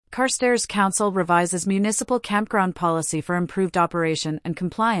Carstairs Council revises municipal campground policy for improved operation and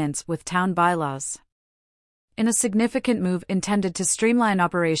compliance with town bylaws. In a significant move intended to streamline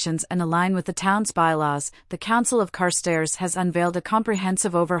operations and align with the town's bylaws, the Council of Carstairs has unveiled a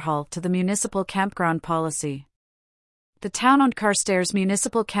comprehensive overhaul to the municipal campground policy. The town-owned Carstairs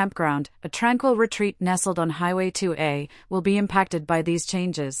Municipal Campground, a tranquil retreat nestled on Highway 2A, will be impacted by these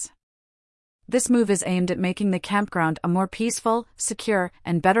changes. This move is aimed at making the campground a more peaceful, secure,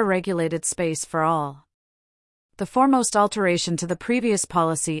 and better regulated space for all. The foremost alteration to the previous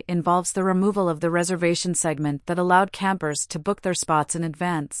policy involves the removal of the reservation segment that allowed campers to book their spots in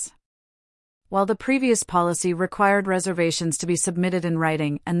advance. While the previous policy required reservations to be submitted in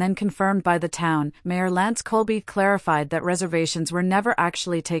writing and then confirmed by the town, Mayor Lance Colby clarified that reservations were never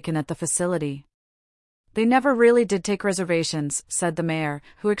actually taken at the facility. "They never really did take reservations," said the mayor,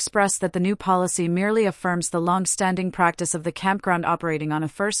 who expressed that the new policy merely affirms the long-standing practice of the campground operating on a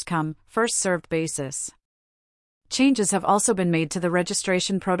first-come, first-served basis. Changes have also been made to the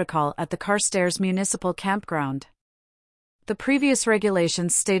registration protocol at the Carstairs Municipal Campground. The previous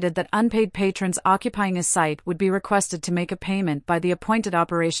regulations stated that unpaid patrons occupying a site would be requested to make a payment by the appointed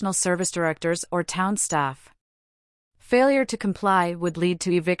operational service directors or town staff. Failure to comply would lead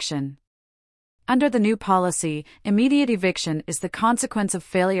to eviction. Under the new policy, immediate eviction is the consequence of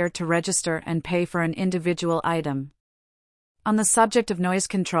failure to register and pay for an individual item. On the subject of noise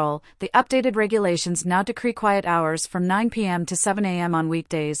control, the updated regulations now decree quiet hours from 9 p.m. to 7 a.m. on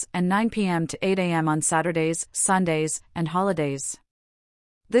weekdays and 9 p.m. to 8 a.m. on Saturdays, Sundays, and holidays.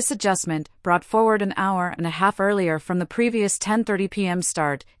 This adjustment, brought forward an hour and a half earlier from the previous 10:30 p.m.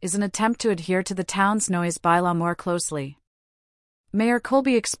 start, is an attempt to adhere to the town's noise bylaw more closely. Mayor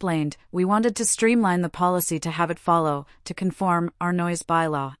Colby explained, "We wanted to streamline the policy to have it follow, to conform, our noise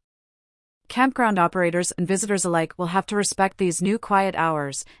bylaw. Campground operators and visitors alike will have to respect these new quiet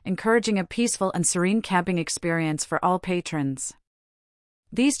hours, encouraging a peaceful and serene camping experience for all patrons."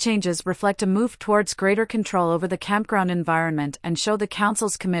 These changes reflect a move towards greater control over the campground environment and show the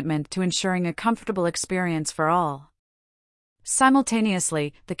council's commitment to ensuring a comfortable experience for all.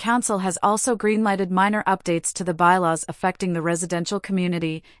 Simultaneously, the council has also greenlighted minor updates to the bylaws affecting the residential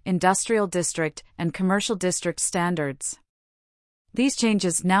community, industrial district, and commercial district standards. These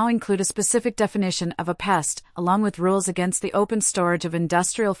changes now include a specific definition of a pest, along with rules against the open storage of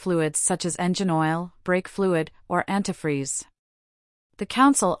industrial fluids such as engine oil, brake fluid, or antifreeze. The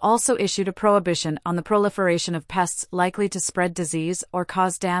council also issued a prohibition on the proliferation of pests likely to spread disease or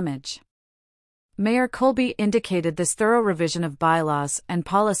cause damage. Mayor Colby indicated this thorough revision of bylaws and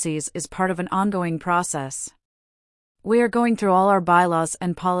policies is part of an ongoing process. "We are going through all our bylaws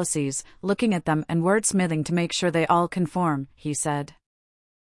and policies, looking at them and wordsmithing to make sure they all conform," he said.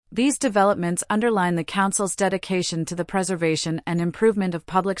 These developments underline the council's dedication to the preservation and improvement of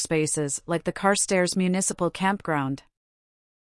public spaces like the Carstairs Municipal Campground.